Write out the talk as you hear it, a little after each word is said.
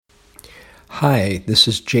Hi, this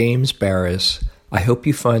is James Baraz. I hope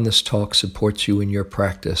you find this talk supports you in your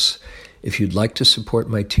practice. If you'd like to support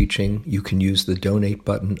my teaching, you can use the donate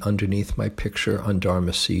button underneath my picture on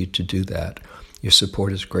Dharma Seed to do that. Your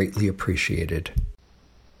support is greatly appreciated.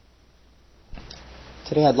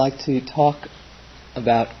 Today I'd like to talk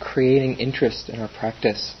about creating interest in our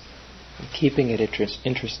practice and keeping it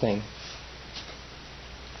interesting.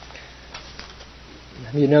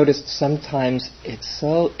 Have you noticed sometimes it's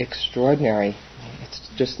so extraordinary? It's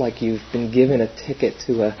just like you've been given a ticket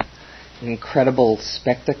to an incredible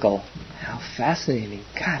spectacle. How fascinating.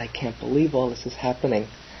 God, I can't believe all this is happening.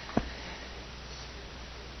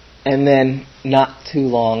 And then, not too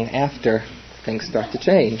long after, things start to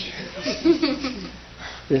change.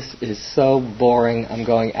 This is so boring. I'm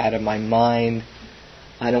going out of my mind.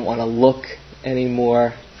 I don't want to look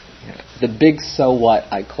anymore. The big so what,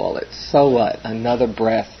 I call it. So what? Another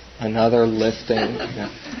breath, another lifting.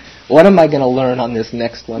 What am I going to learn on this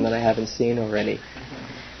next one that I haven't seen already?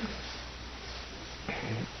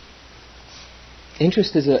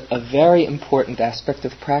 Interest is a very important aspect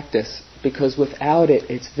of practice because without it,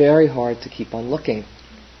 it's very hard to keep on looking.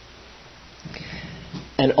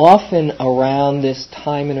 And often around this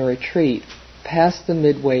time in a retreat, past the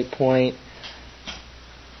midway point,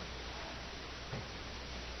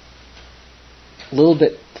 a little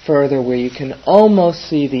bit further where you can almost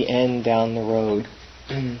see the end down the road.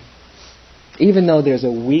 Even though there's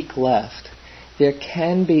a week left, there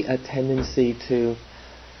can be a tendency to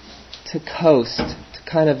coast, to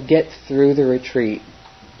kind of get through the retreat.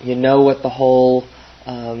 You know what the whole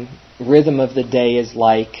rhythm of the day is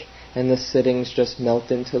like, and the sittings just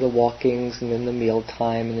melt into the walkings and then the meal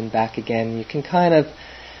time and then back again. You can kind of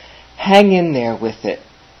hang in there with it.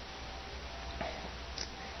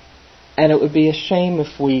 And it would be a shame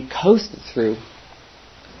if we coasted through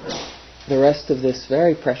the rest of this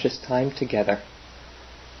very precious time together.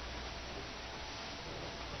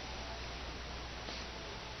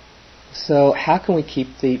 So how can we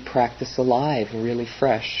keep the practice alive and really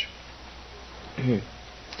fresh?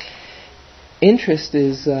 Interest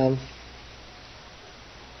is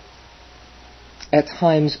at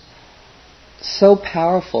times so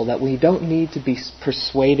powerful that we don't need to be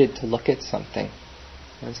persuaded to look at something.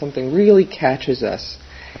 When something really catches us.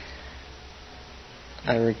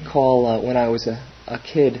 I recall when I was a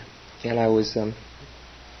kid and I was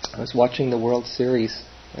watching the World Series.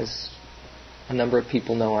 As a number of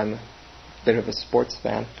people know, I'm a bit of a sports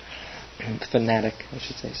fanatic, I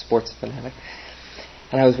should say, sports fanatic.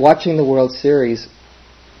 And I was watching the World Series.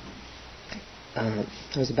 I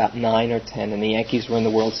was about 9 or 10, and the Yankees were in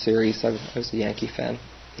the World Series. I was a Yankee fan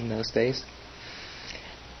in those days.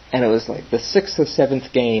 And it was like the 6th or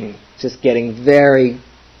 7th game, just getting very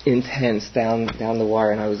intense down the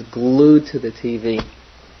wire, and I was glued to the TV.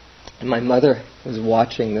 And my mother was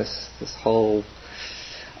watching this whole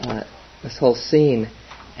scene,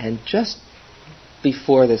 and just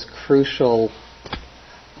before this crucial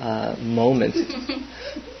moment,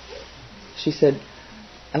 she said,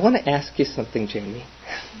 "I want to ask you something, Jamie."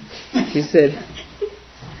 She said,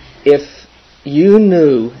 "If you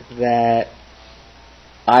knew that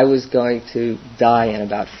I was going to die in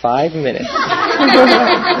about 5 minutes."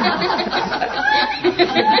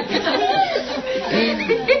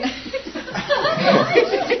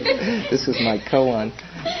 This was my koan.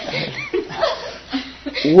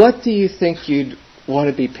 What do you think you'd want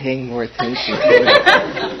to be paying more attention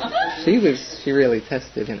to? She really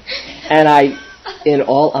tested him. And I, in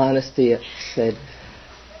all honesty, said,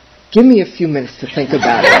 "Give me a few minutes to think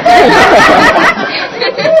about it."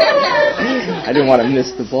 I didn't want to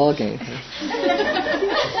miss the ball game.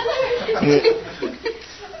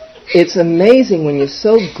 It's amazing when you're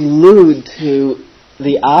so glued to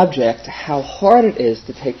the object how hard it is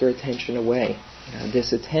to take your attention away.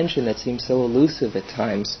 This attention that seems so elusive at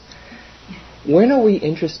times. When are we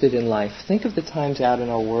interested in life? Think of the times out in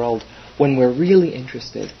our world when we're really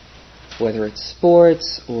interested. Whether it's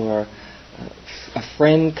sports or a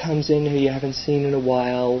friend comes in who you haven't seen in a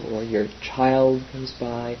while, or your child comes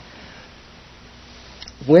by.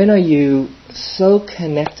 When are you so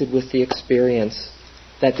connected with the experience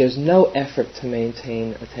that there's no effort to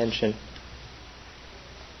maintain attention?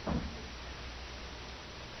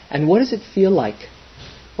 And what does it feel like?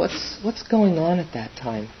 What's going on at that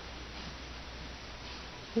time?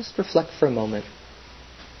 Just reflect for a moment.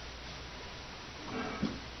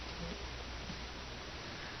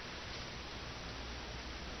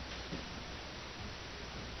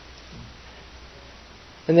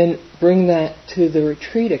 And then bring that to the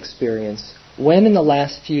retreat experience. When in the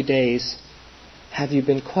last few days have you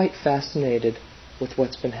been quite fascinated with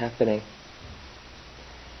what's been happening?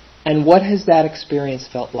 And what has that experience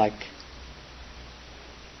felt like?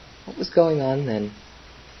 What was going on then?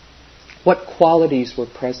 What qualities were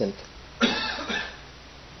present?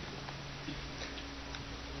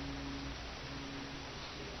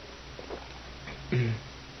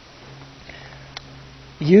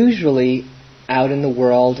 Usually, out in the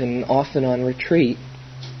world and often on retreat,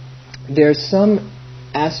 there's some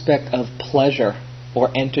aspect of pleasure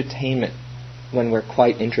or entertainment when we're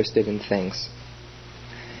quite interested in things.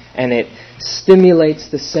 And it stimulates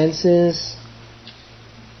the senses.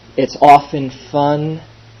 It's often fun.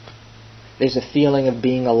 There's a feeling of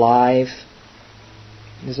being alive.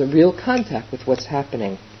 There's a real contact with what's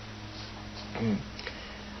happening.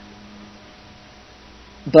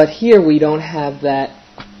 But here we don't have that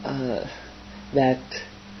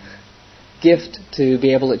gift to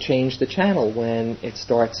be able to change the channel when it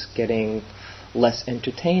starts getting less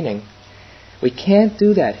entertaining. We can't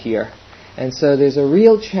do that here. And so there's a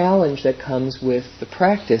real challenge that comes with the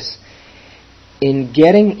practice in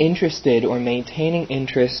getting interested or maintaining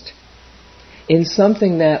interest in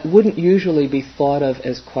something that wouldn't usually be thought of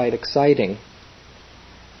as quite exciting.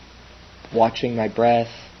 Watching my breath,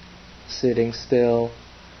 sitting still,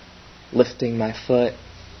 lifting my foot.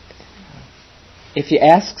 If you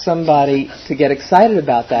ask somebody to get excited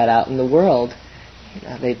about that out in the world,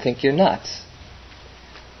 they'd think you're nuts.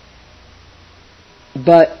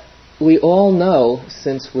 But we all know,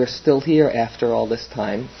 since we're still here after all this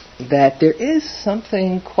time, that there is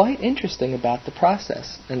something quite interesting about the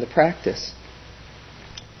process and the practice.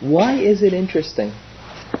 Why is it interesting?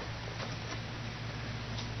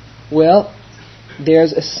 Well,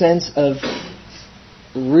 there's a sense of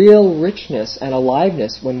real richness and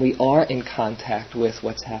aliveness when we are in contact with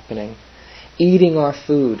what's happening. Eating our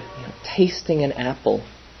food, tasting an apple.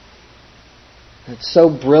 It's so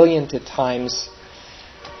brilliant at times,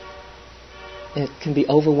 it can be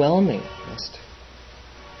overwhelming.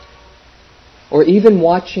 Or even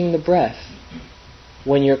watching the breath.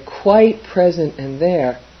 When you're quite present and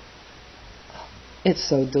there, it's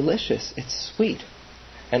so delicious, it's sweet.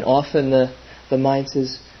 And often the mind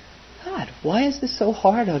says, God, why is this so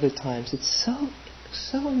hard other times? It's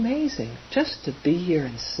so amazing just to be here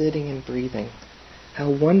and sitting and breathing. How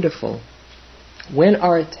wonderful. When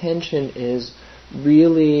our attention is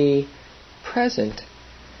really present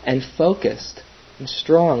and focused and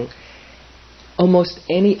strong, almost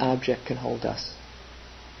any object can hold us.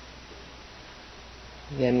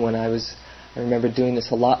 Again, I remember doing this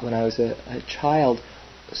a lot when I was a child,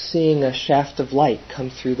 seeing a shaft of light come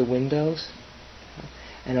through the windows.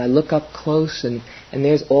 And I look up close and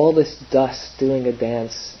there's all this dust doing a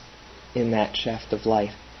dance in that shaft of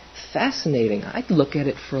light. Fascinating. I'd look at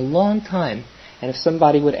it for a long time. And if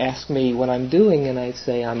somebody would ask me what I'm doing and I'd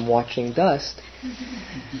say I'm watching dust,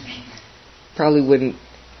 probably wouldn't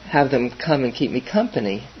have them come and keep me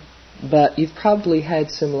company. But you've probably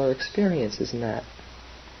had similar experiences in that.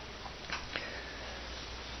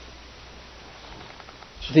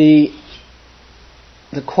 The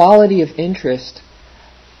quality of interest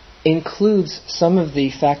includes some of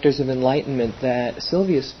the factors of enlightenment that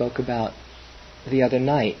Sylvia spoke about the other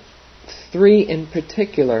night. 3 in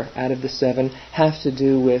particular out of the 7 have to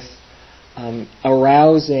do with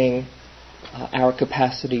arousing our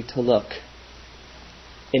capacity to look.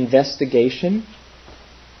 Investigation,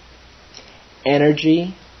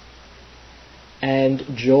 energy, and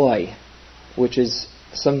joy, which is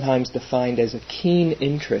sometimes defined as a keen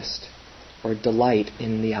interest or delight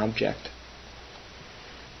in the object.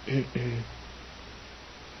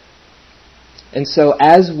 And so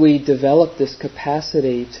as we develop this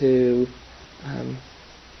capacity to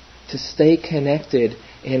stay connected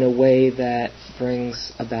in a way that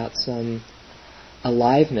brings about some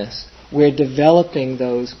aliveness, we're developing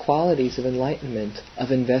those qualities of enlightenment, of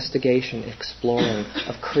investigation, exploring,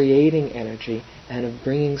 of creating energy, and of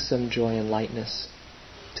bringing some joy and lightness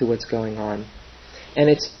to what's going on. And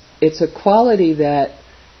it's a quality that,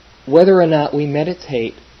 whether or not we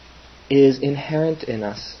meditate, is inherent in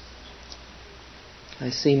us. I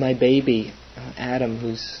see my baby, Adam,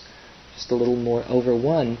 who's just a little more over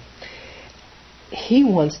 1. He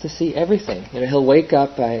wants to see everything. He'll wake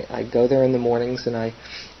up, I go there in the mornings, and I'm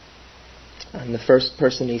the first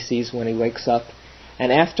person he sees when he wakes up.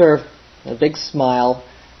 And after a big smile,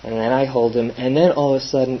 and then I hold him, and then all of a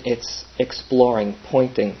sudden it's exploring,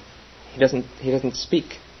 pointing. He doesn't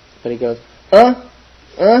speak, but he goes, and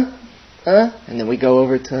then we go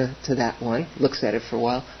over to that one, looks at it for a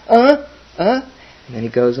while, and then he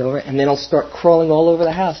goes over, and then he'll start crawling all over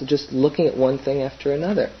the house, just looking at one thing after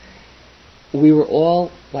another. We were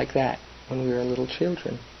all like that when we were little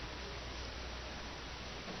children.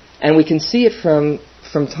 And we can see it from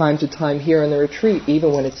time to time here in the retreat.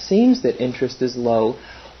 Even when it seems that interest is low,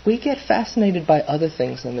 we get fascinated by other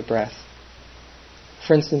things than the breath.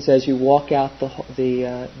 For instance, as you walk out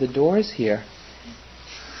the doors here,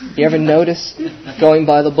 you ever notice going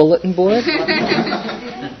by the bulletin board?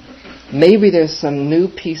 Maybe there's some new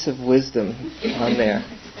piece of wisdom on there.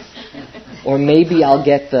 Or maybe I'll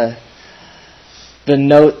get the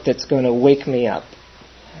note that's going to wake me up.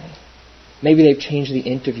 Maybe they've changed the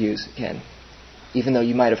interviews again, even though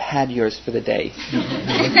you might have had yours for the day.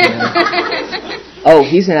 Oh,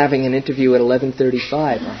 he's having an interview at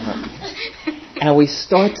 11:35. And we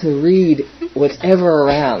start to read what's ever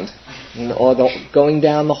around, or going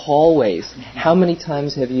down the hallways. How many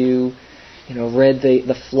times have you read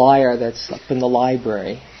the flyer that's up in the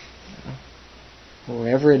library? Or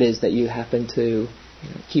wherever it is that you happen to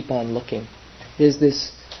keep on looking. There's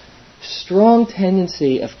this strong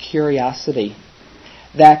tendency of curiosity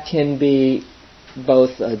that can be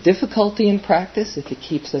both a difficulty in practice if it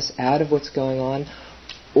keeps us out of what's going on,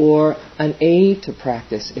 or an aid to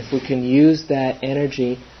practice if we can use that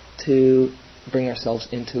energy to bring ourselves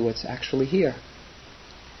into what's actually here.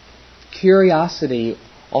 Curiosity,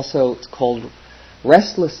 also it's called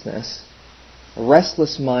restlessness, a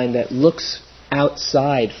restless mind that looks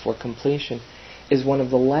outside for completion, is one of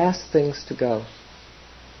the last things to go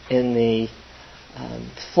in the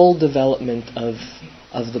full development of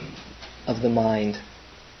the mind.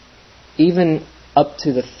 Even up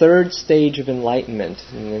to the third stage of enlightenment,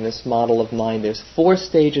 and in this model of mind there's 4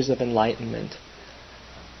 stages of enlightenment.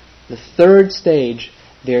 The third stage,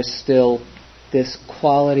 there's still this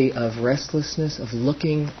quality of restlessness, of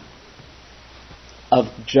looking, of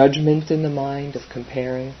judgment in the mind, of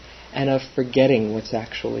comparing, and of forgetting what's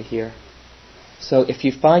actually here. So if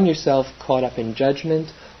you find yourself caught up in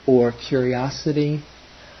judgment or curiosity,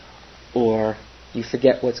 or you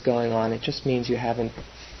forget what's going on, it just means you haven't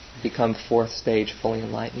become 4th stage, fully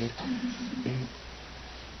enlightened.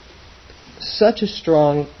 Such a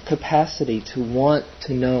strong capacity to want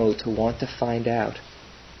to know, to want to find out.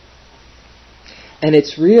 And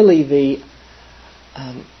it's really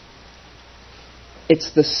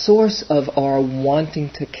it's the source of our wanting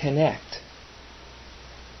to connect.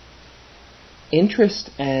 Interest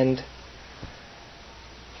and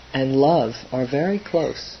love are very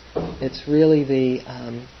close. It's really the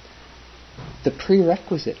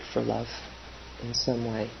prerequisite for love in some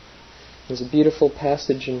way. There's a beautiful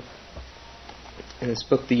passage in this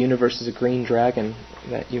book, The Universe is a Green Dragon,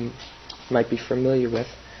 that you might be familiar with.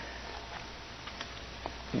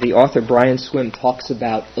 The author Brian Swim talks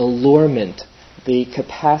about allurement, the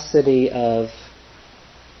capacity of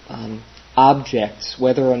objects,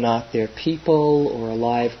 whether or not they're people or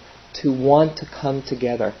alive, to want to come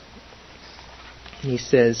together. He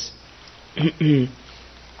says, the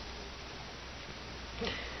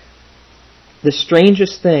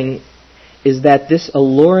strangest thing is that this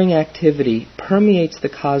alluring activity permeates the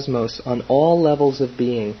cosmos on all levels of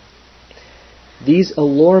being. These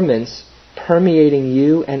allurements permeating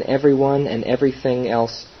you and everyone and everything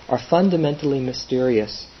else are fundamentally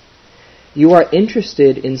mysterious. You are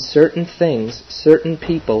interested in certain things, certain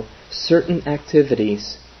people, certain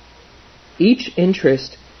activities. Each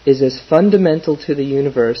interest is as fundamental to the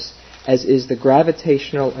universe as is the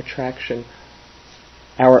gravitational attraction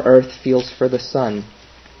our Earth feels for the sun.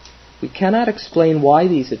 We cannot explain why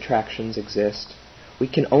these attractions exist. We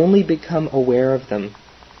can only become aware of them.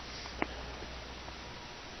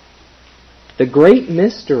 The great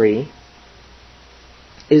mystery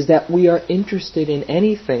is that we are interested in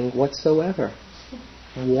anything whatsoever.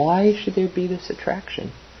 Why should there be this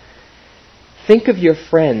attraction? Think of your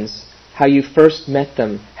friends, how you first met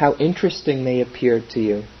them, how interesting they appeared to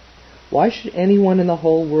you. Why should anyone in the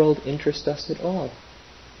whole world interest us at all?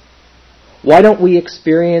 Why don't we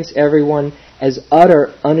experience everyone as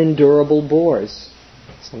utter, unendurable bores?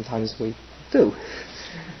 Sometimes we do.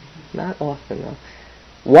 Not often, though.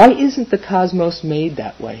 Why isn't the cosmos made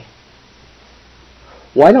that way?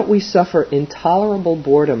 Why don't we suffer intolerable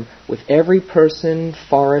boredom with every person,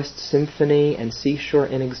 forest, symphony, and seashore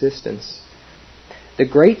in existence? The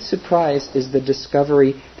great surprise is the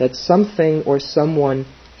discovery that something or someone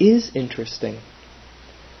is interesting.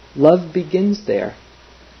 Love begins there.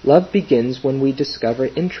 Love begins when we discover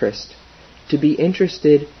interest. To be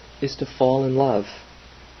interested is to fall in love.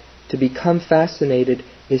 To become fascinated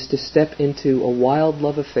is to step into a wild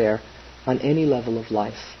love affair on any level of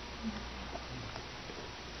life.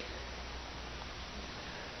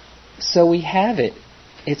 So we have it.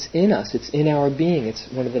 It's in us. It's in our being. It's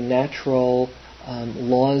one of the natural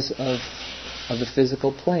laws of the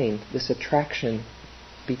physical plane, this attraction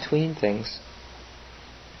between things.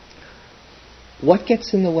 What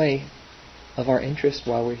gets in the way of our interest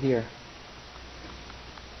while we're here?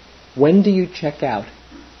 When do you check out?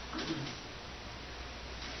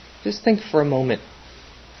 Just think for a moment.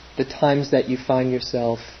 The times that you find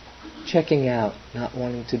yourself checking out, not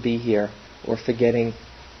wanting to be here, or forgetting,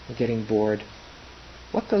 or getting bored.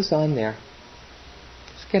 What goes on there?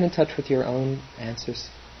 Just get in touch with your own answers.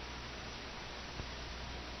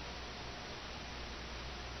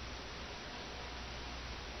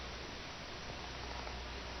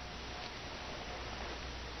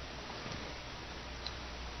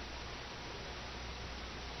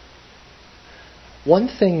 One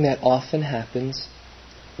thing that often happens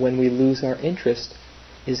when we lose our interest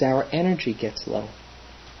is our energy gets low.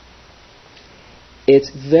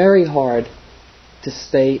 It's very hard to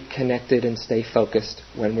stay connected and stay focused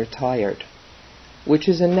when we're tired, which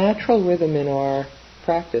is a natural rhythm in our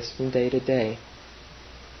practice from day to day.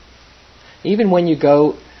 Even when you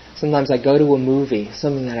go, sometimes I go to a movie,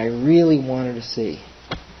 something that I really wanted to see,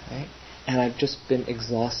 right? And I've just been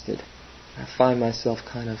exhausted. I find myself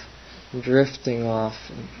kind of drifting off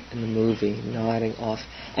in the movie, nodding off.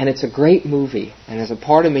 And it's a great movie, and there's a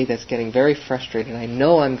part of me that's getting very frustrated. I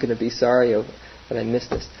know I'm going to be sorry that I missed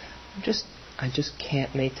this. I just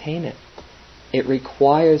can't maintain it. It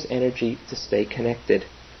requires energy to stay connected.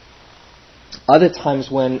 Other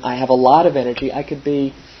times when I have a lot of energy, I could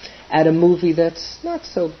be at a movie that's not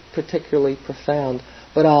so particularly profound,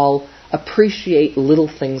 but I'll appreciate little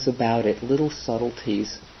things about it, little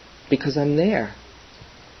subtleties, because I'm there.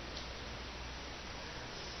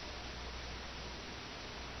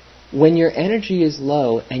 When your energy is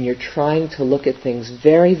low and you're trying to look at things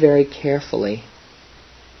very, very carefully,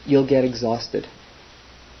 you'll get exhausted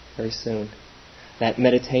very soon. That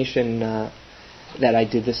meditation that I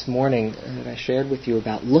did this morning, that I shared with you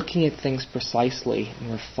about looking at things precisely and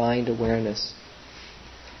refined awareness,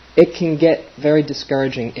 it can get very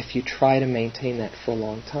discouraging if you try to maintain that for a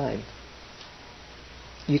long time.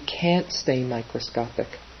 You can't stay microscopic.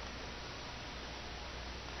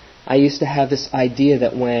 I used to have this idea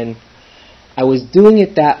that when I was doing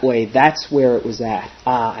it that way, that's where it was at.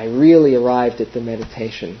 I really arrived at the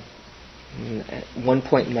meditation. And at one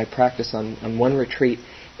point in my practice on one retreat,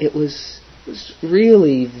 it was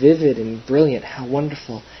really vivid and brilliant, how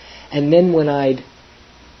wonderful. And then when I'd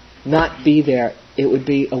not be there, it would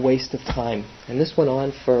be a waste of time. And this went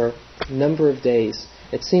on for a number of days.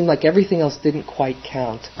 It seemed like everything else didn't quite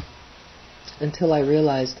count, until I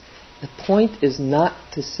realized the point is not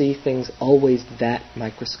to see things always that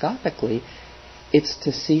microscopically. It's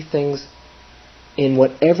to see things in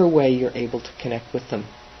whatever way you're able to connect with them.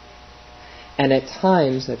 And at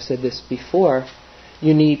times, I've said this before,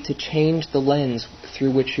 you need to change the lens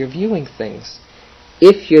through which you're viewing things.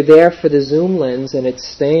 If you're there for the zoom lens and it's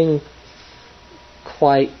staying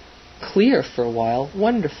quite clear for a while,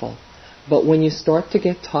 wonderful. But when you start to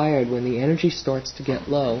get tired, when the energy starts to get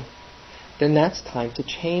low, then that's time to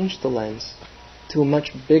change the lens to a much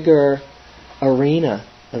bigger arena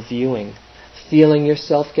of viewing. Feeling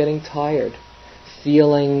yourself getting tired.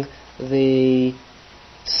 Feeling the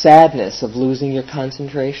sadness of losing your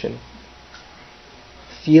concentration.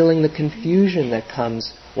 Feeling the confusion that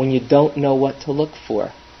comes when you don't know what to look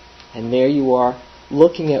for. And there you are,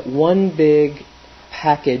 looking at one big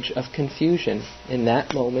package of confusion. In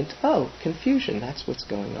that moment, oh, confusion, that's what's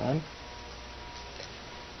going on.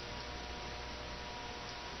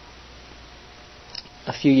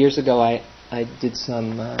 A few years ago, I did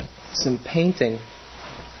some painting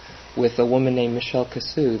with a woman named Michelle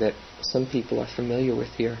Cassou that some people are familiar with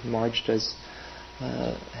here. Marge has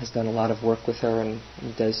done a lot of work with her and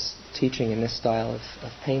does teaching in this style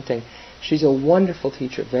of painting. She's a wonderful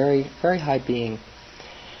teacher, very, very high being.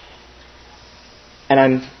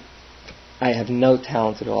 And I have no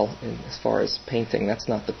talent at all as far as painting. That's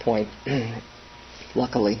not the point.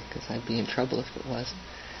 Luckily, because I'd be in trouble if it was.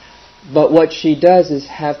 But what she does is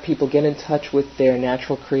have people get in touch with their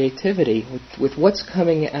natural creativity, with what's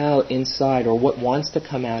coming out inside or what wants to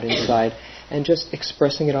come out inside, and just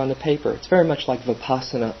expressing it on the paper. It's very much like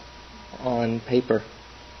Vipassana on paper.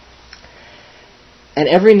 And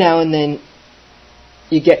every now and then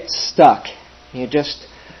you get stuck. You're just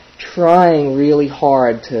trying really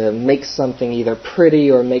hard to make something either pretty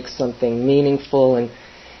or make something meaningful, and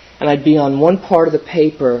I'd be on one part of the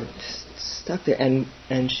paper stuck there,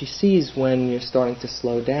 and she sees when you're starting to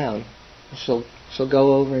slow down. She'll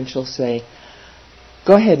go over and she'll say,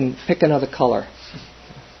 "Go ahead and pick another color."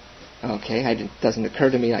 Okay, it doesn't occur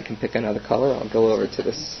to me I can pick another color. I'll go over to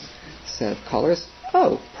this set of colors.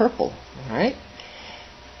 Oh, purple. All right.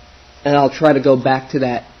 And I'll try to go back to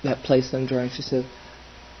that place I'm drawing. She said,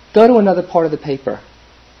 "Go to another part of the paper."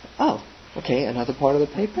 Oh, Okay, another part of the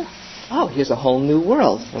paper. Oh, here's a whole new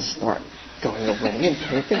world. Let's start going away and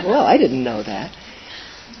thinking, well, I didn't know that.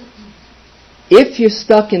 If you're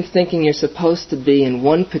stuck in thinking you're supposed to be in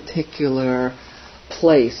one particular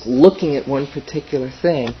place, looking at one particular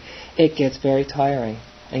thing, it gets very tiring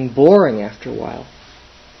and boring after a while.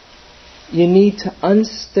 You need to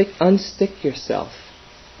unstick yourself.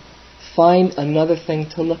 Find another thing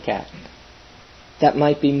to look at that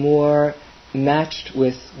might be more matched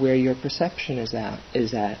with where your perception is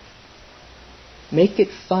at. Make it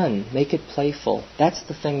fun. Make it playful. That's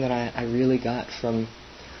the thing that I really got from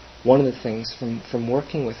one of the things from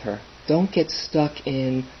working with her. Don't get stuck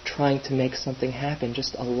in trying to make something happen.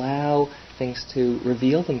 Just allow things to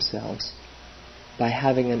reveal themselves by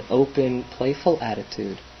having an open, playful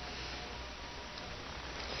attitude.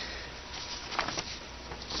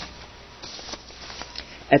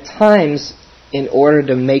 At times, in order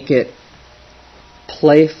to make it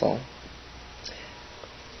playful,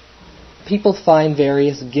 people find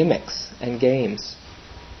various gimmicks and games.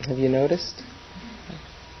 Have you noticed?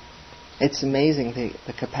 It's amazing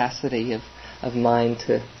the capacity of mind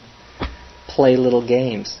to play little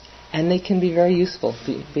games. And they can be very useful.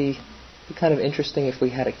 Be kind of interesting if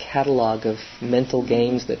we had a catalog of mental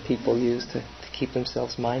games that people use to keep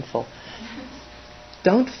themselves mindful.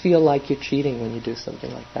 Don't feel like you're cheating when you do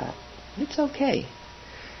something like that. It's okay.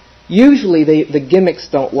 Usually the gimmicks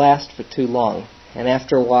don't last for too long. And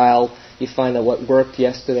after a while, you find that what worked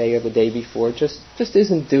yesterday or the day before just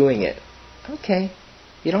isn't doing it. Okay.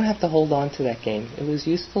 You don't have to hold on to that game. It was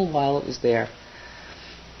useful while it was there.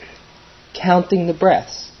 Counting the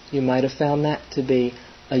breaths. You might have found that to be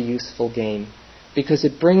a useful game because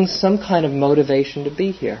it brings some kind of motivation to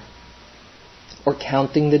be here. Or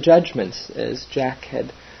counting the judgments, as Jack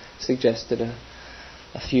had suggested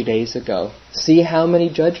a few days ago. See how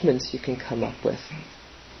many judgments you can come up with.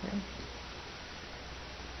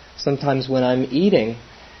 Sometimes when I'm eating,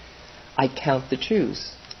 I count the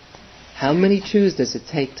chews. How many chews does it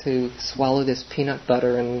take to swallow this peanut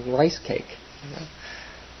butter and rice cake?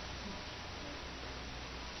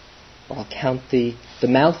 Or I'll count the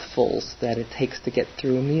mouthfuls that it takes to get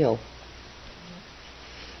through a meal.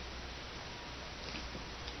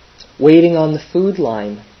 Waiting on the food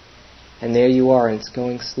line, and there you are, and it's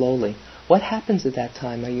going slowly. What happens at that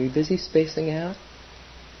time? Are you busy spacing out?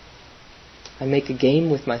 I make a game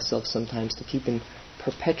with myself sometimes to keep in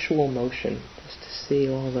perpetual motion, just to see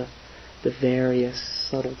all the various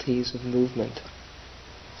subtleties of movement.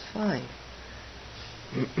 It's fine.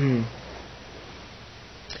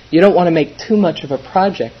 You don't want to make too much of a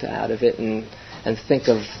project out of it and think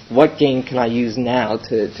of what game can I use now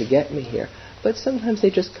to get me here. But sometimes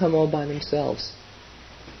they just come all by themselves.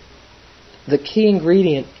 The key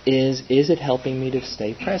ingredient is it helping me to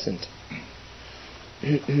stay present?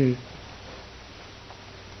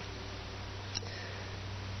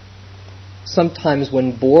 Sometimes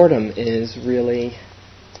when boredom is really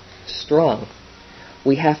strong,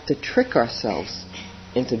 we have to trick ourselves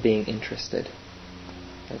into being interested.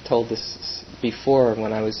 I told this before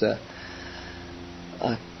when I was a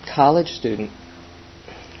college student.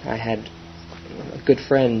 I had a good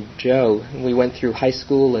friend, Joe. We went through high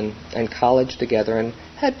school and college together and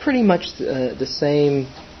had pretty much the same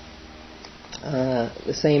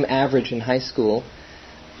average in high school.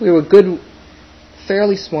 We were good,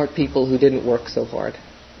 fairly smart people who didn't work so hard.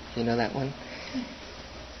 You know that one?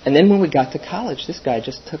 And then when we got to college, this guy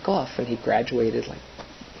just took off and he graduated like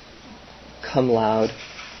cum laude.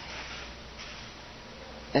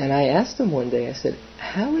 And I asked him one day, I said,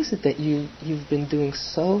 how is it that you've been doing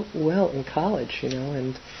so well in college, you know?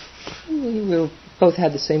 And we both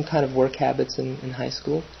had the same kind of work habits in high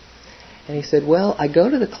school. And he said, well, I go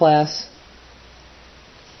to the class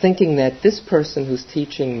thinking that this person who's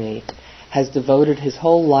teaching me has devoted his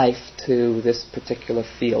whole life to this particular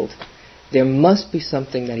field. There must be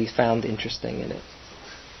something that he found interesting in it,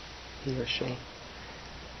 he or she.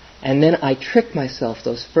 And then I trick myself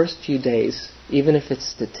those first few days, even if it's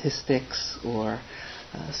statistics or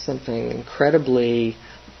something incredibly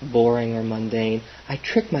boring or mundane, I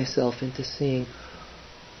trick myself into seeing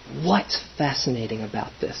what's fascinating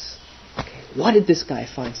about this. Okay, what did this guy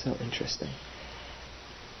find so interesting?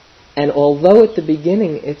 And although at the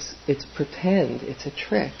beginning it's pretend, it's a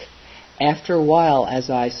trick, after a while,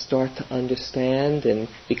 as I start to understand and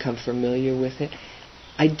become familiar with it,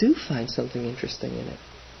 I do find something interesting in it,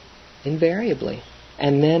 invariably.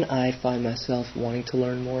 And then I find myself wanting to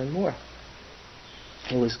learn more and more.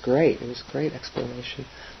 It was great. It was a great explanation.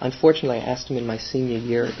 Unfortunately, I asked him in my senior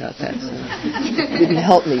year about that, so it didn't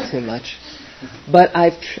help me too much. But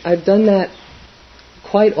I've done that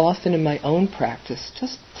quite often in my own practice,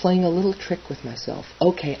 just playing a little trick with myself.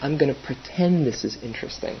 Okay, I'm going to pretend this is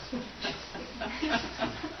interesting.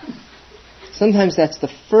 Sometimes that's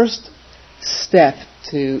the first step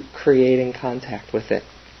to creating contact with it.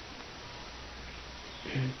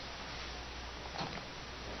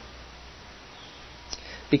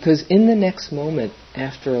 Because in the next moment,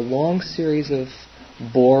 after a long series of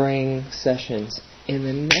boring sessions, in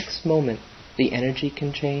the next moment, the energy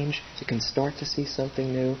can change, you can start to see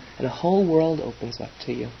something new, and a whole world opens up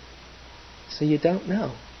to you. So you don't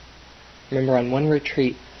know. Remember on one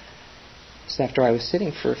retreat, just after I was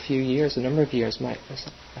sitting for a few years, a number of years, I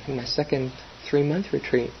think my second 3-month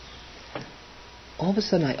retreat, all of a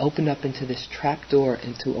sudden I opened up into this trapdoor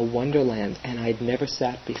into a wonderland, and I'd never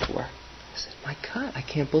sat before. I said, my God, I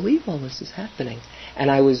can't believe all this is happening.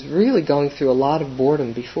 And I was really going through a lot of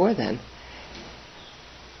boredom before then.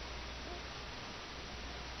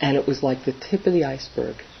 And it was like the tip of the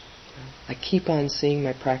iceberg. I keep on seeing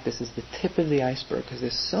my practice as the tip of the iceberg because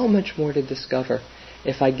there's so much more to discover.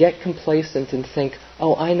 If I get complacent and think,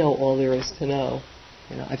 oh, I know all there is to know,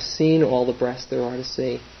 I've seen all the breaths there are to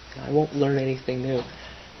see, I won't learn anything new,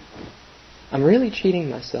 I'm really cheating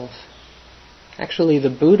myself. Actually, the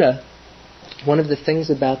Buddha, one of the things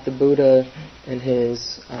about the Buddha and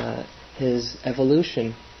his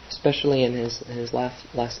evolution, especially in his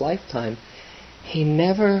last lifetime, he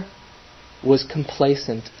never was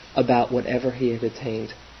complacent about whatever he had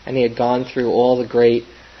attained. And he had gone through all the great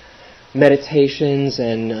meditations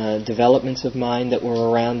and developments of mind that were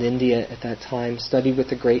around India at that time, studied with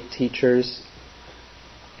the great teachers.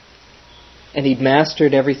 And he'd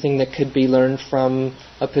mastered everything that could be learned from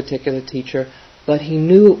a particular teacher. But he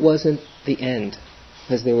knew it wasn't the end,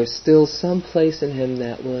 because there was still some place in him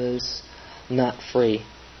that was not free,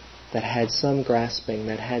 that had some grasping,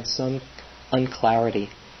 that had some unclarity.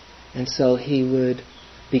 And so he would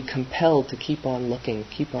be compelled to keep on looking,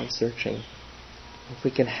 keep on searching. If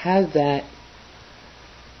we can have that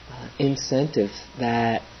incentive,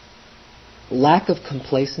 that lack of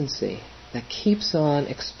complacency, that keeps on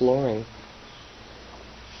exploring,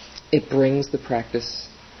 it brings the practice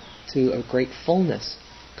to a great fullness,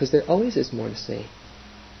 because there always is more to see.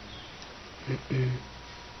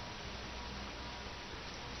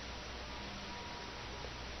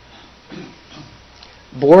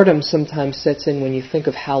 Boredom sometimes sets in when you think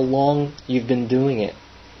of how long you've been doing it.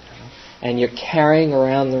 And you're carrying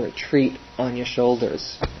around the retreat on your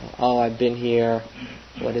shoulders. Oh, I've been here,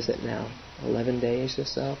 what is it now, 11 days or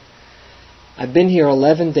so? I've been here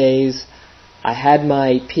 11 days. I had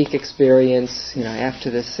my peak experience,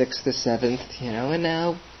 after the 6th or 7th, and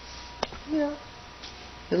now,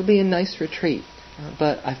 it'll be a nice retreat.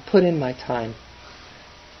 But I've put in my time.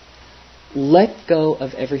 Let go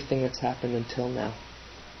of everything that's happened until now.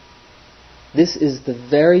 This is the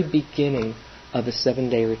very beginning of a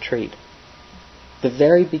 7-day retreat. The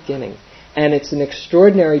very beginning. And it's an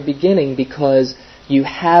extraordinary beginning because you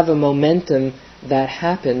have a momentum that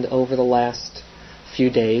happened over the last few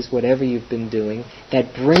days, whatever you've been doing,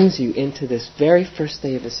 that brings you into this very first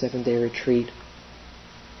day of a 7-day retreat,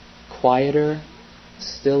 quieter,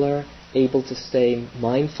 stiller, able to stay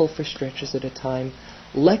mindful for stretches at a time.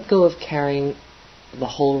 Let go of carrying the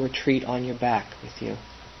whole retreat on your back with you.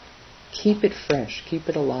 Keep it fresh, keep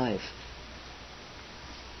it alive.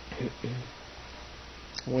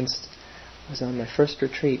 Once I was on my first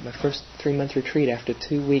retreat, my first 3-month retreat. After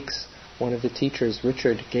 2 weeks, one of the teachers,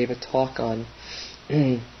 Richard, gave a talk on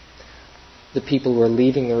the people who were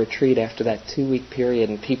leaving the retreat after that 2-week period,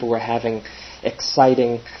 and people were having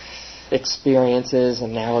exciting experiences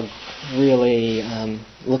and now are really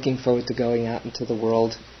looking forward to going out into the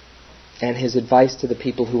world. And his advice to the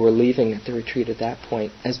people who were leaving the retreat at that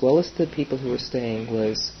point, as well as to the people who were staying,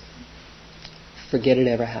 was forget it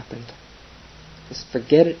ever happened. Just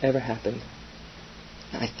forget it ever happened.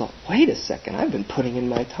 And I thought, wait a second, I've been putting in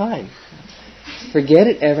my time. Forget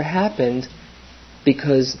it ever happened,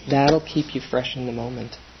 because that'll keep you fresh in the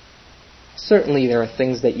moment. Certainly there are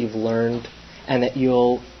things that you've learned and that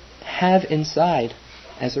you'll have inside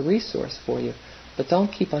as a resource for you, but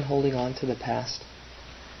don't keep on holding on to the past.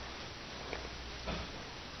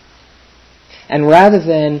 And rather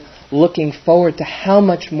than looking forward to how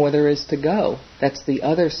much more there is to go, that's the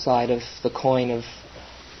other side of the coin of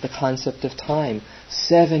the concept of time.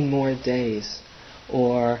 7 more days,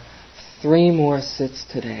 or 3 more sits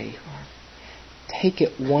today, or take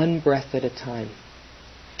it one breath at a time.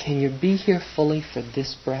 Can you be here fully for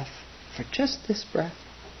this breath, for just this breath?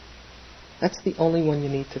 That's the only one you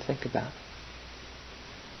need to think about.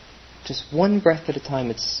 Just one breath at a time.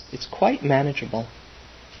 It's quite manageable.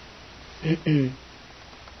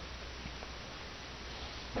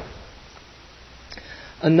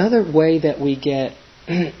 Another way that we get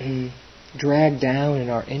dragged down in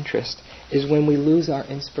our interest is when we lose our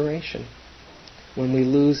inspiration, when we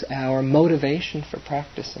lose our motivation for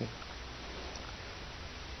practicing.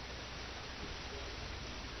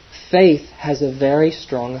 Faith has a very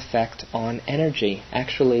strong effect on energy.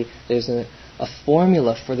 Actually, there's a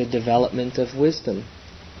formula for the development of wisdom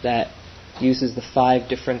that uses the 5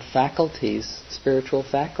 different faculties, spiritual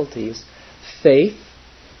faculties. Faith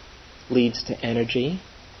leads to energy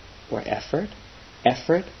or effort.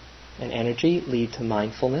 Effort and energy lead to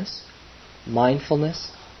mindfulness.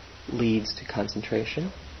 Mindfulness leads to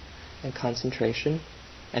concentration. And concentration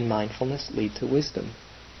and mindfulness lead to wisdom.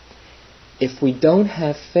 If we don't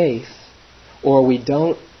have faith, or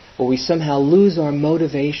we somehow lose our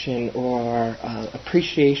motivation or our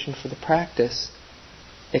appreciation for the practice,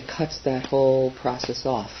 it cuts that whole process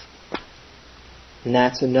off. And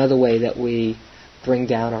that's another way that we bring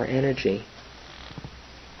down our energy.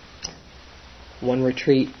 One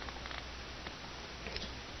retreat,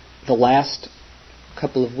 the last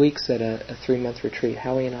couple of weeks at a 3-month retreat,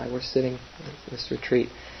 Howie and I were sitting at this retreat,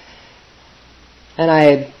 and I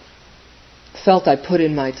had felt I put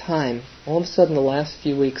in my time. All of a sudden, the last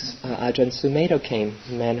few weeks, Ajahn Sumedho came,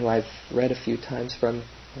 a man who I've read a few times from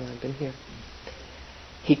when I've been here.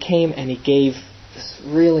 He came and he gave this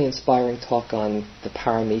really inspiring talk on the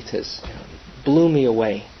paramitas. Blew me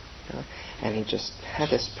away. And he just had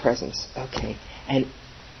this presence. Okay. And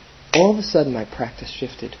all of a sudden, my practice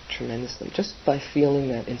shifted tremendously, just by feeling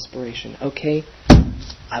that inspiration. Okay,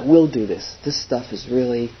 I will do this. This stuff is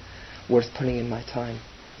really worth putting in my time.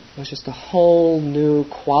 It was just a whole new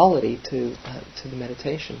quality to the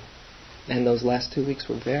meditation. And those last 2 weeks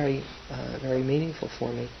were very, very meaningful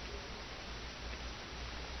for me.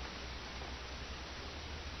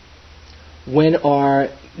 When our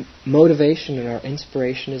motivation and our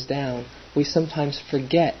inspiration is down, we sometimes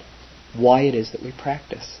forget why it is that we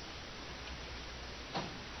practice.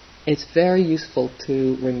 It's very useful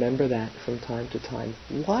to remember that from time to time.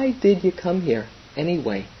 Why did you come here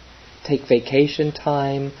anyway? Take vacation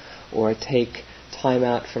time or take time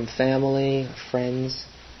out from family, or friends.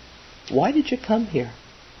 Why did you come here?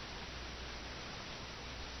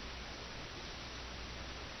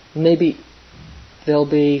 Maybe there'll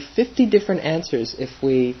be 50 different answers if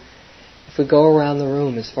we go around the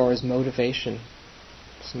room as far as motivation.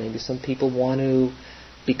 So maybe some people want to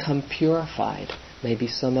become purified. Maybe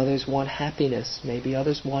some others want happiness. Maybe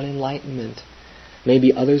others want enlightenment.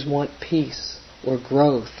 Maybe others want peace or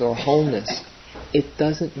growth or wholeness. It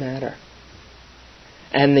doesn't matter.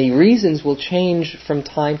 And the reasons will change from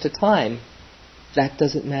time to time. That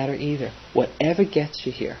doesn't matter either. Whatever gets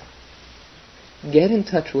you here, get in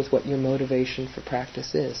touch with what your motivation for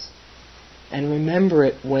practice is. And remember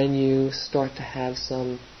it when you start to have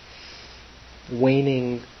some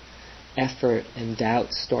waning effort and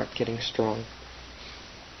doubts start getting strong.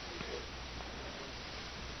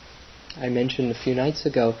 I mentioned a few nights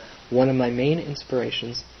ago, one of my main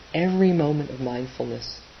inspirations, every moment of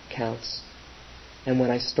mindfulness counts. And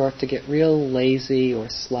when I start to get real lazy or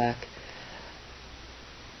slack,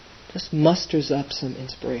 just musters up some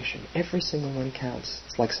inspiration. Every single one counts.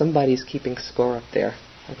 It's like somebody's keeping score up there.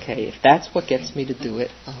 Okay, if that's what gets me to do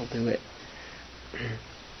it, I'll do it.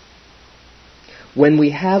 When we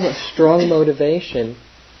have a strong motivation,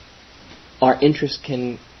 our interest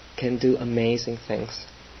can do amazing things.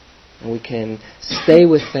 And we can stay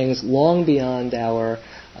with things long beyond our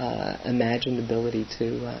imagined ability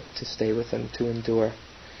to stay with them, to endure.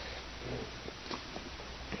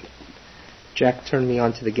 Jack turned me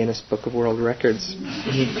on to the Guinness Book of World Records.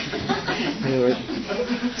 There were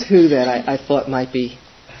 2 that I thought might be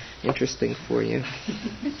interesting for you.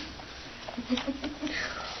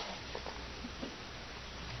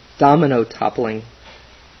 Domino toppling.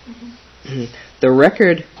 The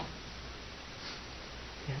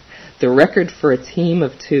record for a team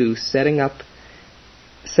of 2 setting up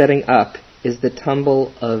is the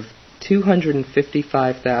tumble of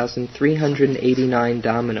 255,389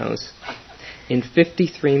 dominoes in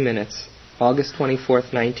 53 minutes, August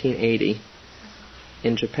 24th, 1980,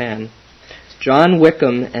 in Japan. John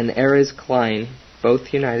Wickham and Erez Klein,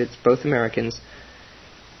 both Americans,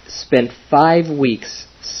 spent 5 weeks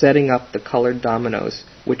setting up the colored dominoes,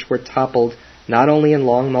 which were toppled not only in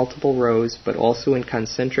long multiple rows, but also in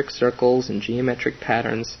concentric circles and geometric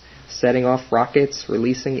patterns, setting off rockets,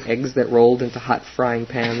 releasing eggs that rolled into hot frying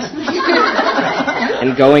pans,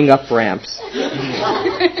 and going up ramps.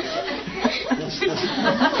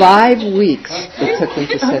 5 weeks it took them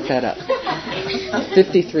to set that up.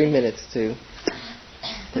 53 minutes to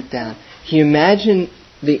put down. Can you imagine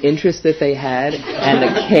the interest that they had and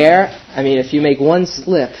the care. I mean, if you make one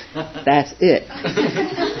slip, that's it.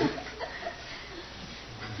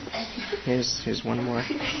 Here's one more.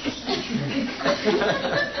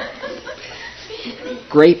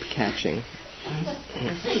 Grape catching.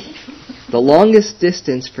 The longest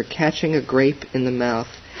distance for catching a grape in the mouth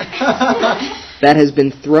that has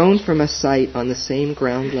been thrown from a site on the same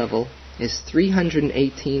ground level is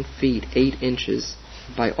 318 feet 8 inches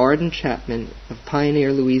by Arden Chapman of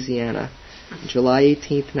Pioneer, Louisiana, July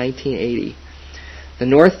 18, 1980. The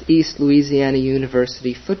Northeast Louisiana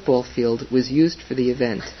University football field was used for the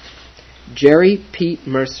event. Jerry Pete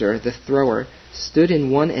Mercer, the thrower, stood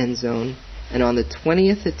in one end zone, and on the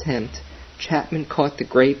 20th attempt, Chapman caught the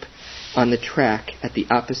grape on the track at the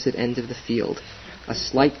opposite end of the field. A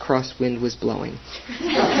slight crosswind was blowing.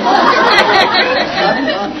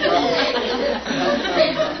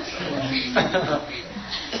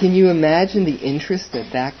 Can you imagine the interest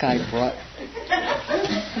that guy brought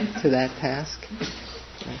to that task?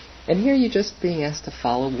 And here you're just being asked to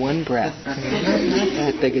follow one breath. I mean,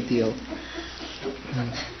 not that big a deal.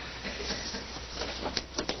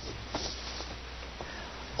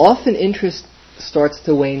 Often interest starts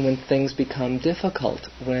to wane when things become difficult,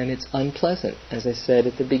 when it's unpleasant. As I said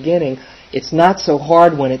at the beginning, it's not so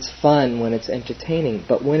hard when it's fun, when it's entertaining,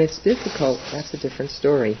 but when it's difficult, that's a different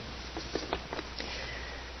story.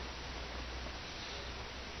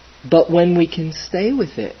 But when we can stay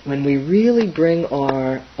with it, when we really bring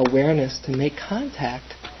our awareness to make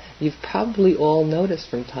contact, you've probably all noticed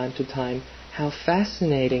from time to time how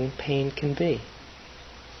fascinating pain can be.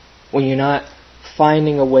 When you're not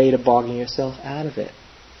finding a way to bargain yourself out of it.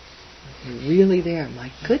 You're really there.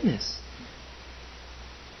 My goodness.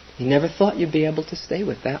 You never thought you'd be able to stay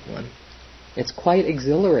with that one. It's quite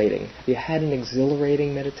exhilarating. Have you had an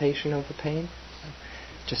exhilarating meditation over pain?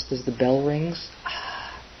 Just as the bell rings?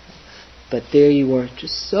 But there you are,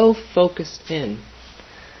 just so focused in.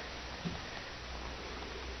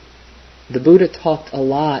 The Buddha talked a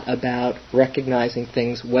lot about recognizing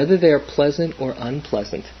things, whether they're pleasant or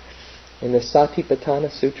unpleasant. In the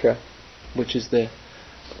Satipatthana Sutra, which is the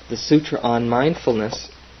sutra on mindfulness,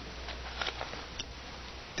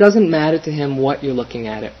 doesn't matter to him what you're looking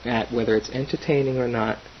at, whether it's entertaining or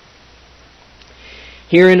not.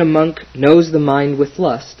 Herein a monk knows the mind with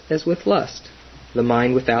lust as with lust. The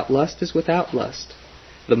mind without lust as without lust.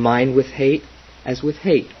 The mind with hate as with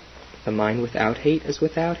hate. The mind without hate as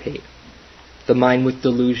without hate. The mind with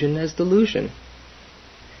delusion as delusion.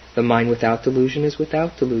 The mind without delusion is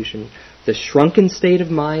without delusion. The shrunken state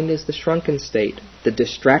of mind is the shrunken state. The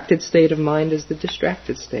distracted state of mind is the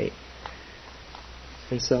distracted state.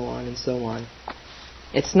 And so on and so on.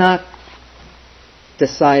 It's not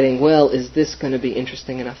deciding, well, is this going to be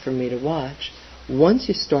interesting enough for me to watch? Once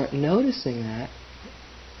you start noticing that,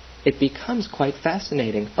 it becomes quite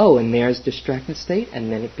fascinating. Oh, and there's distracted state,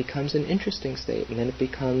 and then it becomes an interesting state, and then it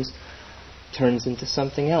turns into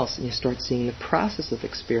something else, and you start seeing the process of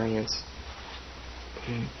experience.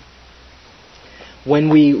 When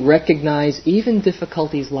we recognize even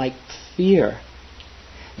difficulties like fear,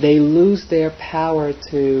 they lose their power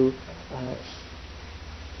to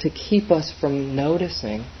keep us from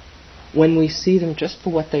noticing when we see them just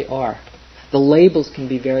for what they are. The labels can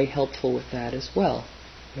be very helpful with that as well.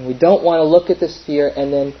 And we don't want to look at this fear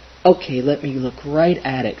and then, okay, let me look right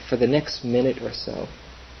at it for the next minute or so.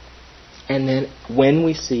 And then when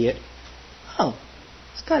we see it, oh,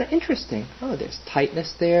 it's kind of interesting. Oh, there's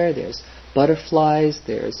tightness there, there's butterflies,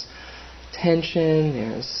 there's tension,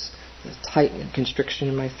 there's tight constriction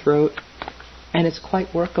in my throat, and it's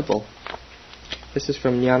quite workable. This is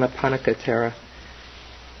from Nyanapanaka Thera.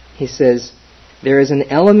 He says, there is an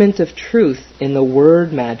element of truth in the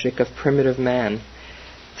word magic of primitive man.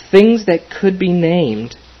 Things that could be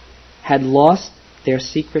named had lost their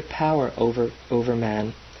secret power over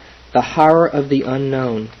man. The horror of the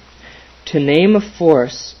unknown. To know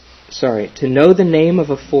the name of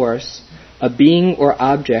a force, a being or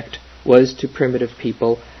object, was to primitive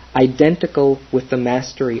people identical with the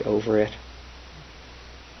mastery over it.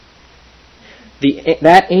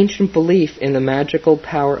 That ancient belief in the magical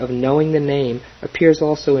power of knowing the name appears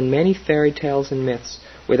also in many fairy tales and myths,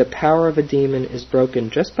 where the power of a demon is broken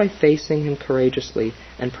just by facing him courageously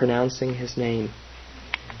and pronouncing his name.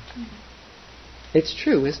 It's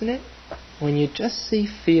true, isn't it? When you just see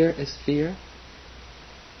fear as fear,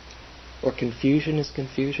 or confusion as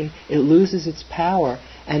confusion, it loses its power,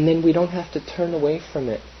 and then we don't have to turn away from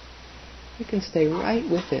it. We can stay right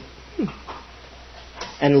with it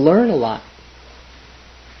and learn a lot.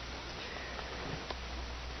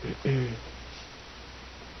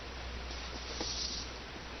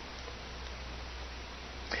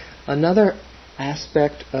 Another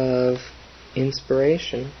aspect of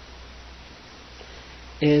inspiration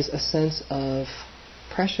is a sense of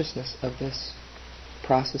preciousness of this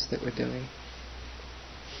process that we're doing.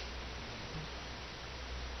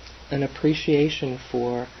 An appreciation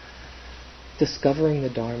for discovering the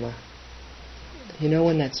Dharma. You know,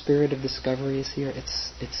 when that spirit of discovery is here,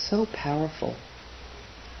 it's so powerful.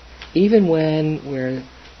 Even when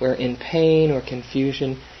we're in pain or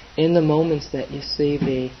confusion, in the moments that you see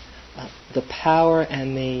the power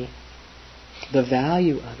and the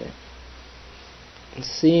value of it, and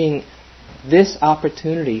seeing this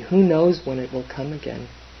opportunity, who knows when it will come again,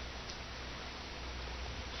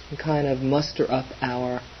 and kind of muster up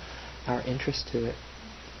our interest to it.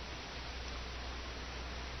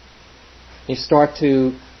 You start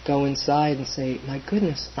to go inside and say, my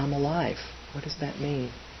goodness, I'm alive. What does that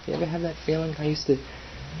mean? You ever have that feeling? I used to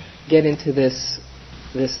get into this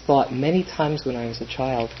thought many times when I was a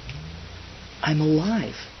child. I'm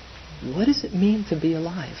alive. What does it mean to be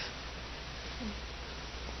alive?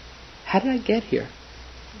 How did I get here?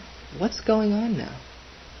 What's going on now?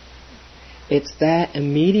 It's that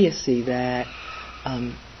immediacy, that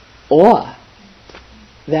awe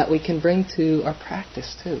that we can bring to our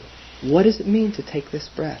practice too. What does it mean to take this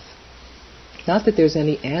breath? Not that there's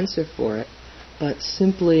any answer for it, but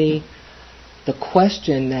simply the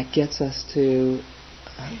question that gets us to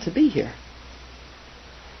be here.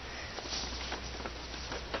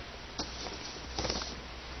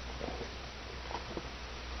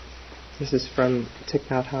 This is from Thich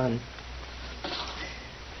Nhat Hanh.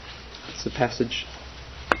 It's a passage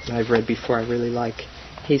that I've read before I really like.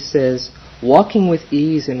 He says, walking with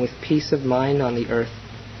ease and with peace of mind on the earth,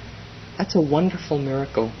 that's a wonderful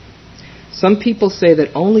miracle. Some people say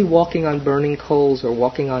that only walking on burning coals or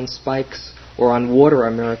walking on spikes or on water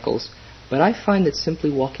are miracles, but I find that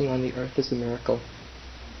simply walking on the earth is a miracle.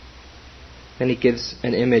 Then he gives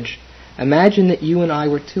an image. Imagine that you and I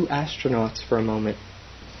were two astronauts for a moment,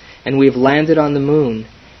 and we've landed on the moon,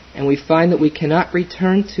 and we find that we cannot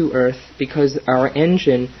return to Earth because our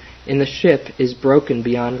engine in the ship is broken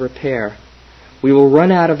beyond repair. We will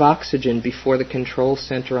run out of oxygen before the control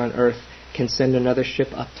center on Earth can send another ship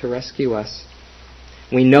up to rescue us.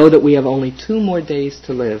 We know that we have only 2 more days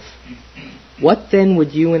to live. What then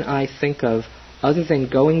would you and I think of other than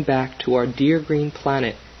going back to our dear green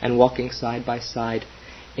planet and walking side by side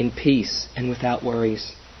in peace and without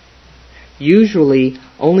worries? Usually,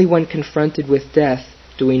 only when confronted with death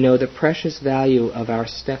do we know the precious value of our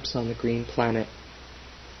steps on the green planet.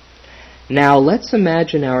 Now let's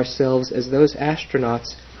imagine ourselves as those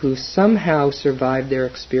astronauts who somehow survived their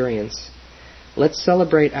experience. Let's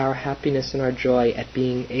celebrate our happiness and our joy at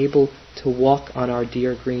being able to walk on our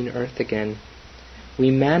dear green earth again. We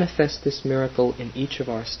manifest this miracle in each of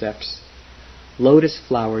our steps. Lotus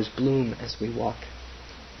flowers bloom as we walk.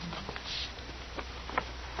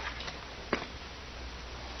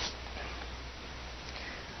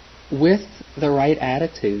 With the right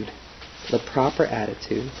attitude, the proper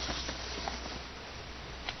attitude,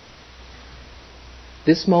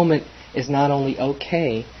 this moment is not only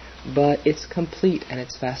okay, but it's complete and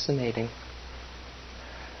it's fascinating.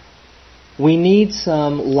 We need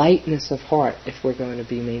some lightness of heart if we're going to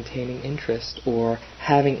be maintaining interest or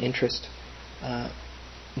having interest,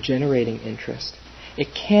 generating interest.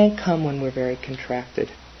 It can't come when we're very contracted.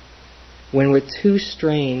 When we're too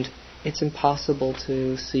strained, it's impossible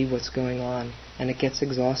to see what's going on, and it gets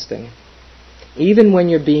exhausting. Even when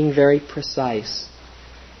you're being very precise,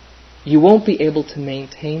 you won't be able to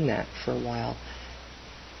maintain that for a while.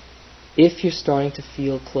 If you're starting to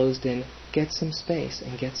feel closed in, get some space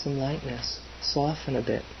and get some lightness. Soften a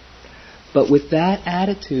bit. But with that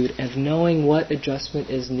attitude of knowing what adjustment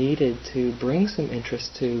is needed to bring some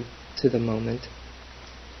interest to the moment,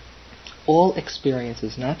 all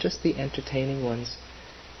experiences, not just the entertaining ones,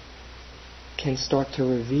 can start to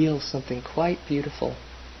reveal something quite beautiful.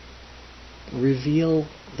 Reveal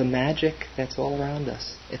the magic that's all around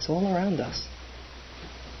us. It's all around us.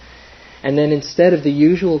 And then instead of the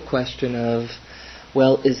usual question of,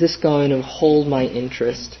 well, is this going to hold my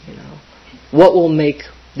interest? What will make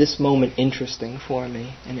this moment interesting for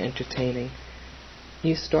me and entertaining?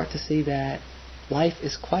 You start to see that life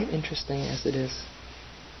is quite interesting as it is.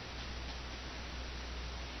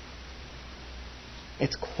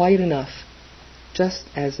 It's quite enough, just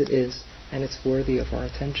as it is, and it's worthy of our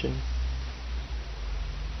attention.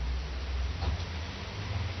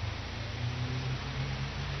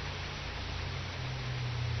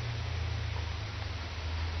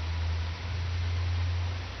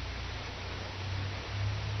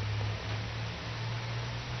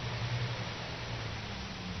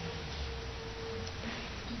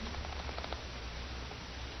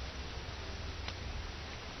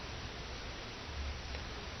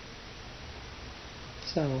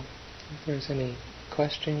 So, if there's any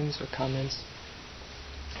questions or comments,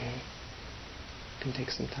 you can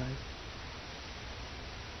take some time.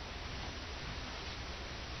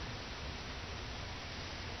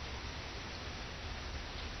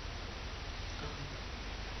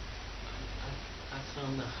 I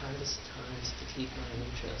found the hardest times to keep my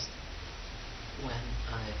interest when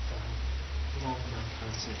I've blown my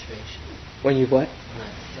concentration. When you've what? When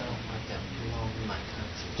I felt like I've blown my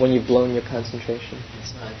concentration. When you've blown your concentration. And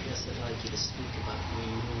so I guess I'd like you to speak about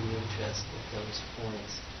renewing interest at those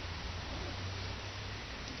points.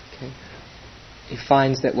 Okay. He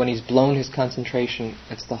finds that when he's blown his concentration,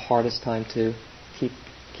 it's the hardest time to keep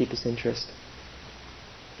his interest.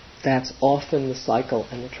 That's often the cycle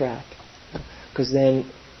and the trap. Because then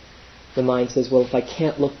the mind says, well, if I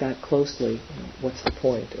can't look that closely, what's the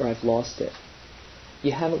point? Or I've lost it.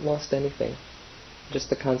 You haven't lost anything. Just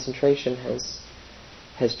the concentration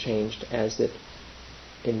has changed as it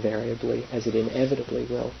inevitably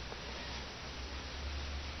will.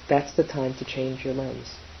 That's the time to change your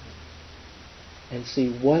lens. And see,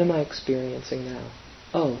 what am I experiencing now?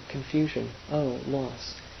 Oh, confusion. Oh,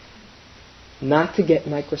 loss. Not to get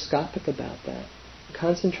microscopic about that.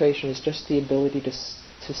 Concentration is just the ability to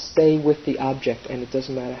stay with the object, and it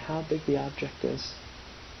doesn't matter how big the object is.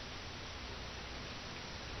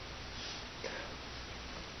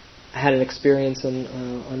 I had an experience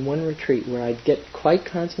on one retreat where I'd get quite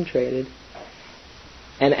concentrated,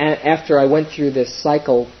 and after I went through this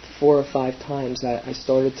cycle 4 or 5 times, I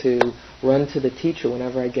started to run to the teacher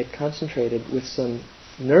whenever I get concentrated with some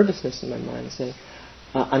nervousness in my mind and saying,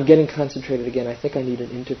 I'm getting concentrated again, I think I need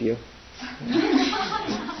an interview.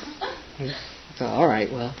 So, all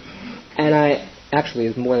right, well. And it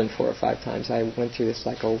was more than 4 or 5 times. I went through this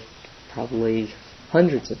cycle probably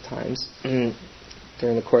hundreds of times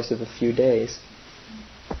during the course of a few days.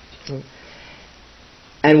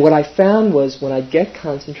 And what I found was when I'd get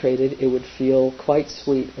concentrated, it would feel quite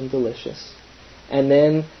sweet and delicious. And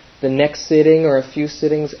then the next sitting or a few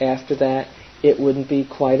sittings after that, it wouldn't be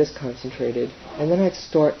quite as concentrated. And then I'd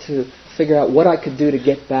start to figure out what I could do to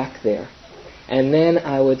get back there. And then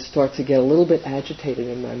I would start to get a little bit agitated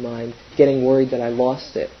in my mind, getting worried that I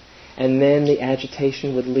lost it. And then the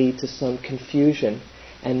agitation would lead to some confusion.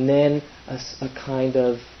 And then a kind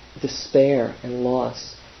of despair and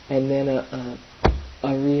loss. And then a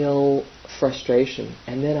real frustration.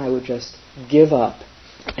 And then I would just give up.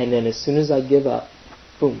 And then as soon as I give up,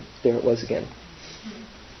 boom, there it was again.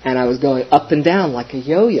 And I was going up and down like a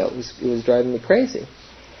yo-yo. It was driving me crazy.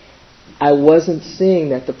 I wasn't seeing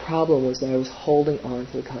that the problem was that I was holding on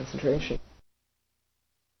to the concentration.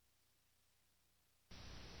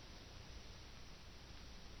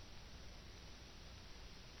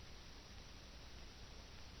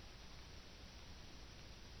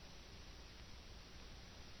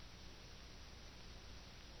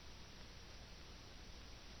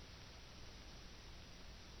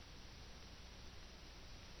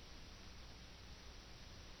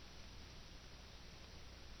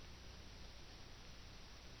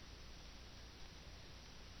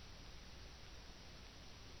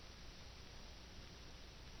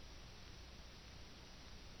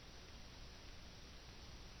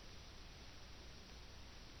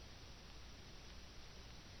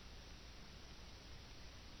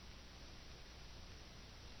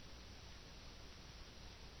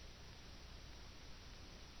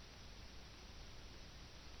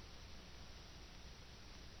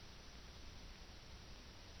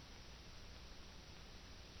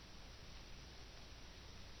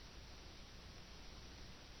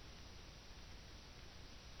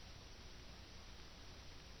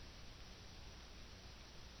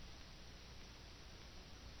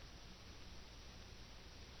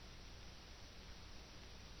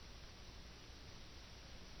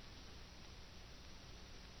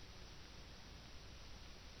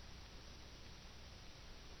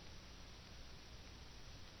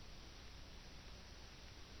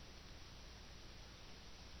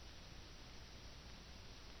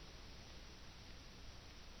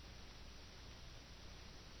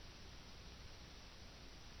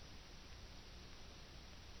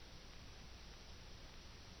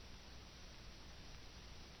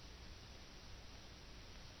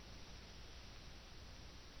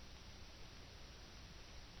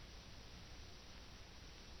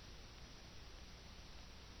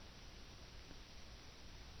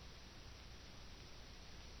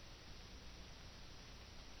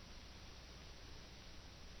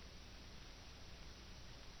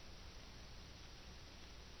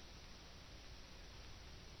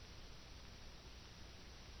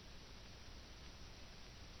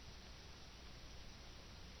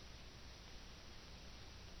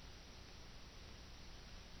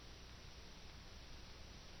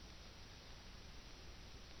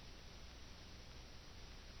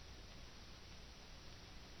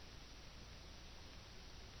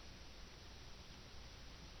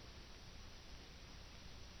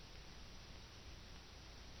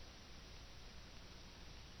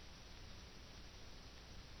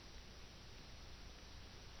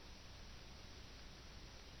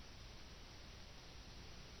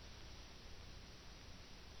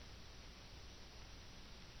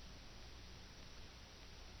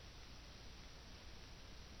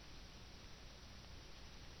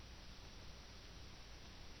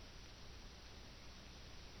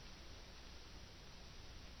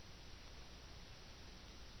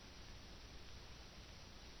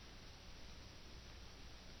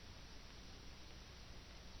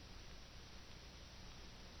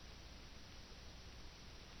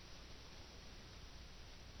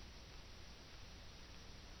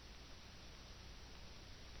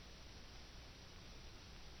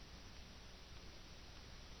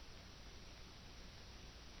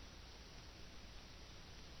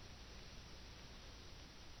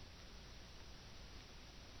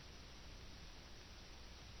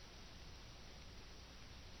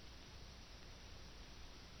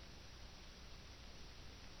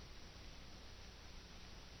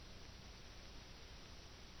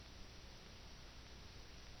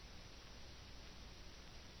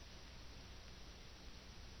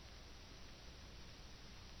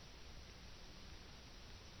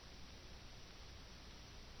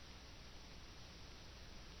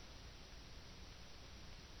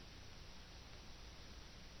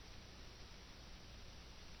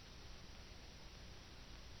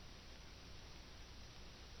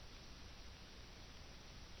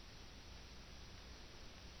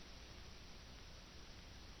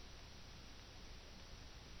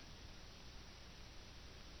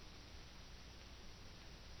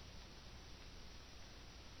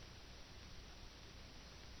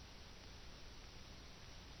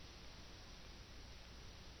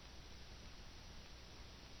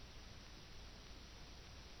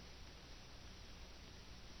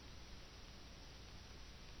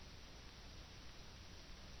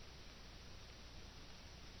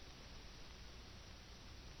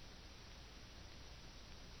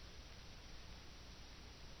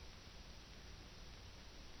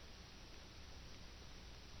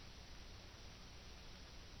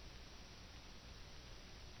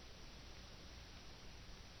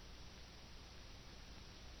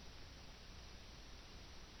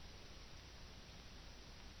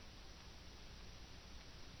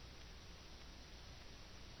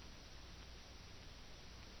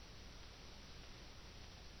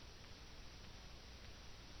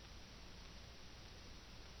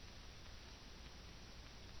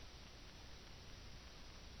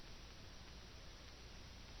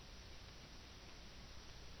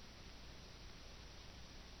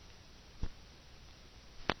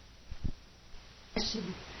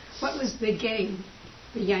 What was the game?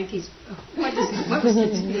 The Yankees. What was the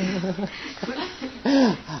team?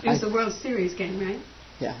 It was the World Series game, right?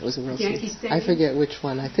 Yeah, it was a World Yankee Series. Stadium? I forget which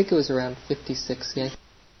one. I think it was around 56. Yeah.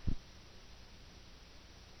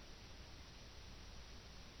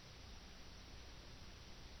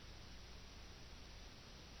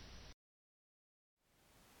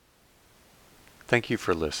 Thank you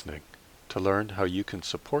for listening. To learn how you can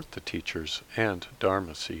support the teachers and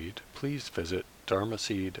Dharma Seed, please visit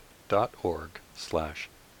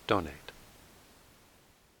dharmaseed.org/donate.